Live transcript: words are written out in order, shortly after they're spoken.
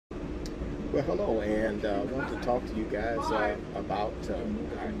Well, hello, and I want to talk to you guys about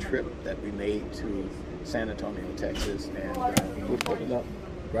our trip that we made to San Antonio, Texas, and we're pulling up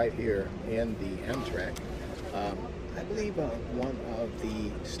right here in the Amtrak. Um, I believe one of the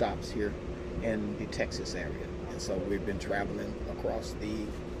stops here in the Texas area, and so we've been traveling across the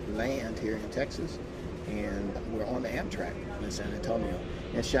land here in Texas, and we're on the Amtrak in San Antonio.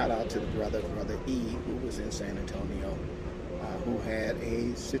 And shout out to the brother E, who was in San Antonio, who had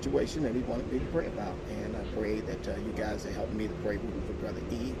a situation that he wanted me to pray about. And I pray that you guys are helping me to pray for Brother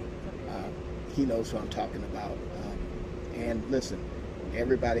E. He knows who I'm talking about. And listen,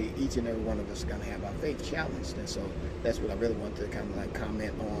 everybody, each and every one of us is going to have our faith challenged. And so that's what I really want to kind of like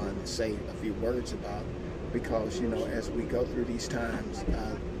comment on and say a few words about. Because, you know, as we go through these times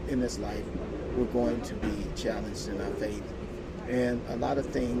in this life, we're going to be challenged in our faith. And a lot of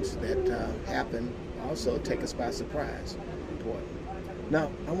things that happen also take us by surprise. Now,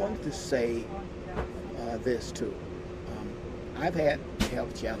 I wanted to say this too. I've had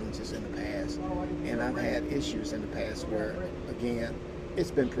health challenges in the past, and I've had issues in the past where, again,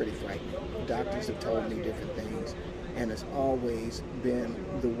 it's been pretty frightening. Doctors have told me different things, and it's always been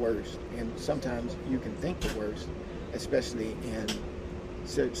the worst. And sometimes you can think the worst, especially in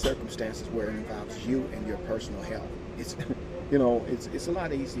circumstances where it involves you and your personal health. It's, you know, it's a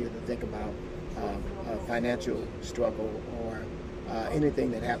lot easier to think about a financial struggle or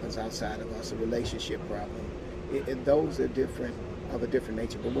anything that happens outside of us, a relationship problem. Those are different, of a different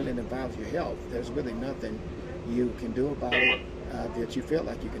nature. But when it involves your health, there's really nothing you can do about it that you feel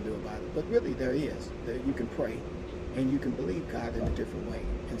like you can do about it. But really there is. You can pray and you can believe God in a different way.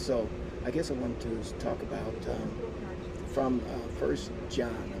 And so I guess I wanted to talk about from 1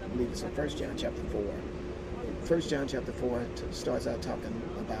 John, I believe it's in 1 John chapter 4. 1 John chapter 4 starts out talking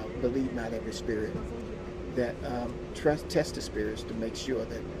about believe not every spirit, that test the spirits to make sure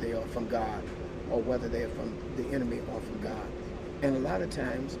that they are from God, or whether they are from the enemy or from God. And a lot of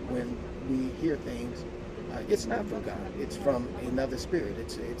times when we hear things, it's not from God, it's from another spirit.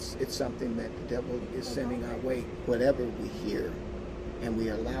 It's something that the devil is sending our way. Whatever we hear and we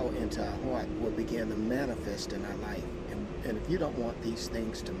allow into our heart will begin to manifest in our life. And if you don't want these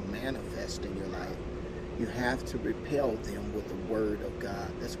things to manifest in your life, you have to repel them with the word of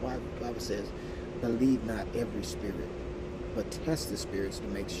God. That's why the Bible says, believe not every spirit, but test the spirits to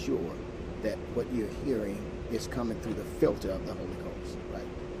make sure that what you're hearing is coming through the filter of the Holy Ghost, right?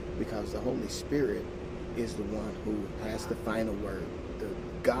 Because the Holy Spirit is the one who has the final word.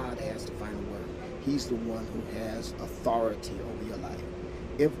 God has the final word. He's the one who has authority over your life.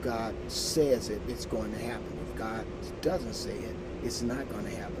 If God says it, it's going to happen. If God doesn't say it, it's not going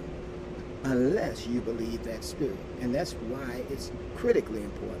to happen, unless you believe that spirit. And that's why it's critically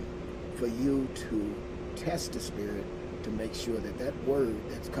important for you to test the spirit to make sure that that word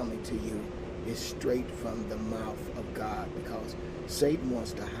that's coming to you is straight from the mouth of God, because Satan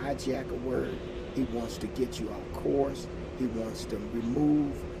wants to hijack a word. He wants to get you off course. He wants to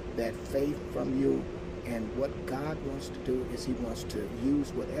remove that faith from you. And what God wants to do is he wants to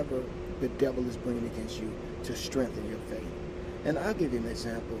use whatever the devil is bringing against you to strengthen your faith. And I'll give you an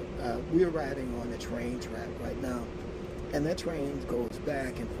example. We're riding on the train track right now, and that train goes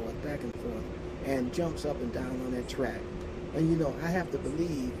back and forth, and jumps up and down on that track. And you know, I have to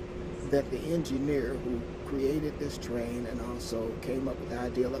believe that the engineer who created this train and also came up with the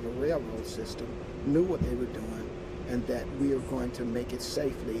idea of a railroad system knew what they were doing, and that we are going to make it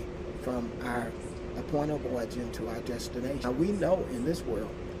safely from our point of origin to our destination. Now, we know in this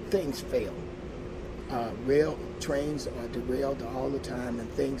world things fail. Rail trains are derailed all the time, and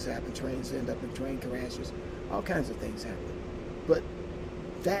things happen. Trains end up in train crashes. All kinds of things happen. But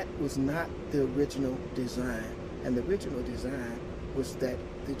that was not the original design. And the original design was that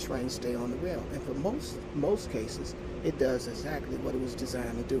the train stay on the rail. And for most cases, it does exactly what it was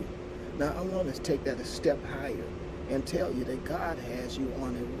designed to do. Now, I want to take that a step higher and tell you that God has you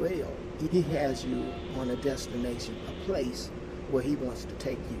on a rail. He has you on a destination, a place where he wants to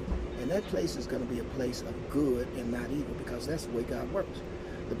take you. And that place is going to be a place of good and not evil, because that's the way God works.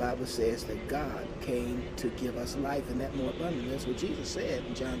 The Bible says that God came to give us life, and that more abundantly. That's what Jesus said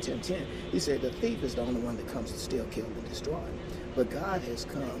in John 10:10. He said the thief is the only one that comes to steal, kill, and destroy. But God has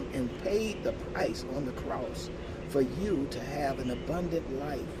come and paid the price on the cross for you to have an abundant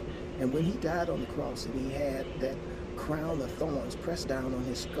life. And when he died on the cross and he had that crown of thorns pressed down on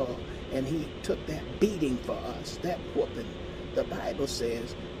his skull, and he took that beating for us, that whooping, the Bible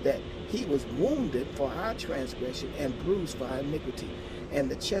says that he was wounded for our transgression and bruised for our iniquity.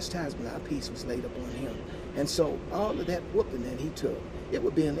 And the chastisement of our peace was laid upon him. And so all of that whooping that he took, it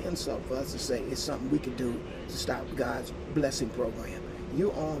would be an insult for us to say it's something we could do to stop God's blessing program.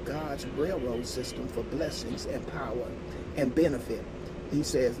 You're on God's railroad system for blessings and power and benefit. He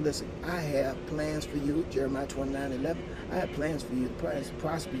says, listen, I have plans for you, Jeremiah 29:11. I have plans for you, plans to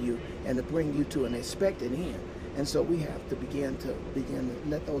prosper you and to bring you to an expected end. And so we have to begin to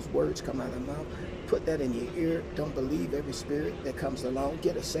let those words come out of our mouth. Put that in your ear. Don't believe every spirit that comes along.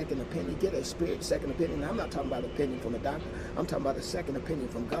 Get a second opinion. Get a second opinion. Now, I'm not talking about opinion from a doctor. I'm talking about a second opinion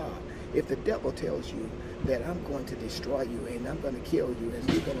from God. If the devil tells you that I'm going to destroy you and I'm going to kill you and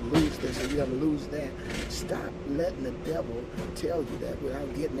you're going to lose this and you're going to lose that, stop letting the devil tell you that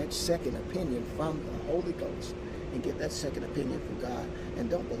without getting that second opinion from the Holy Ghost. And get that second opinion from God. And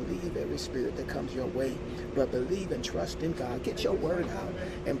don't believe every spirit that comes your way, but believe and trust in God. Get your word out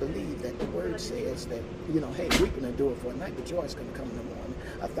and believe that the word says that, hey, weeping endure for a night, but joy is going to come in the morning.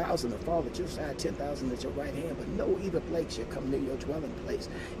 1,000 will fall at your side, 10,000 at your right hand, but no evil plague shall come near your dwelling place.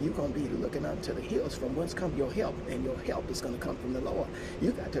 You're going to be looking up to the hills from whence come your help, and your help is going to come from the Lord.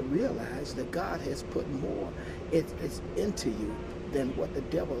 You got to realize that God has put more it's into you than what the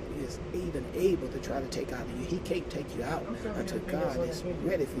devil is even able to try to take out of you. He can't take you out until God is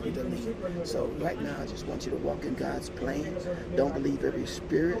ready for you to leave. So right now, I just want you to walk in God's plan. Don't believe every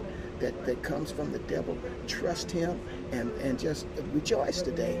spirit that comes from the devil. Trust him and just rejoice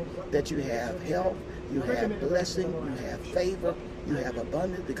today that you have health, you have blessing, you have favor, you have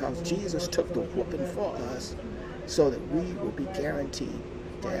abundance, because Jesus took the whooping for us so that we will be guaranteed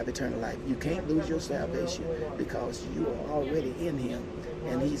to have eternal life. You can't lose your salvation because you are already in him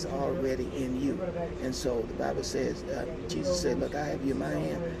and he's already in you. And so the Bible says, Jesus said, look, I have you in my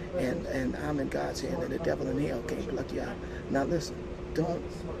hand and I'm in God's hand, and the devil in hell can't pluck you out. Now listen, don't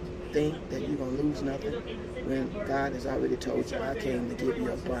think that you're going to lose nothing when God has already told you, I came to give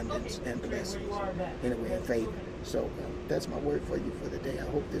you abundance and blessings anyway, and favor. So that's my word for you for the day. I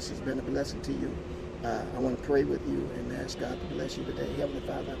hope this has been a blessing to you. I want to pray with you and ask God to bless you today. Heavenly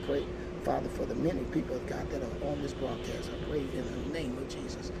Father, I pray, Father, for the many people, God, that are on this broadcast. I pray in the name of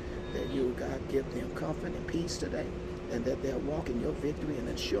Jesus that you, God, give them comfort and peace today, and that they'll walk in your victory and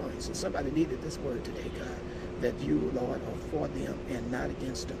assurance. And somebody needed this word today, God, that you, Lord, are for them and not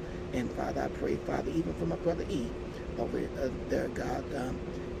against them. And Father, I pray, Father, even for my brother E over there, God,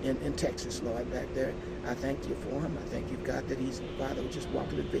 in Texas, Lord, back there. I thank you for him. I thank you, God, that he's, Father, just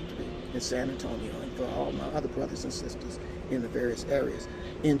walking in victory in San Antonio, and for all my other brothers and sisters in the various areas.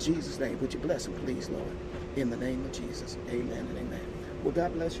 In Jesus' name, would you bless him, please, Lord? In the name of Jesus, amen and amen. Well,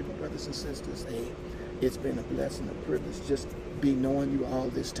 God bless you, my brothers and sisters. It's been a blessing, a privilege just be knowing you all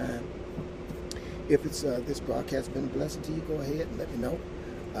this time. If it's this broadcast has been a blessing to you, go ahead and let me know.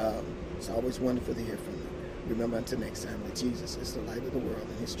 It's always wonderful to hear from you. Remember, until next time, that Jesus is the light of the world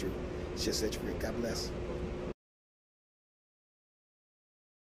and his truth. It's just such great. God bless.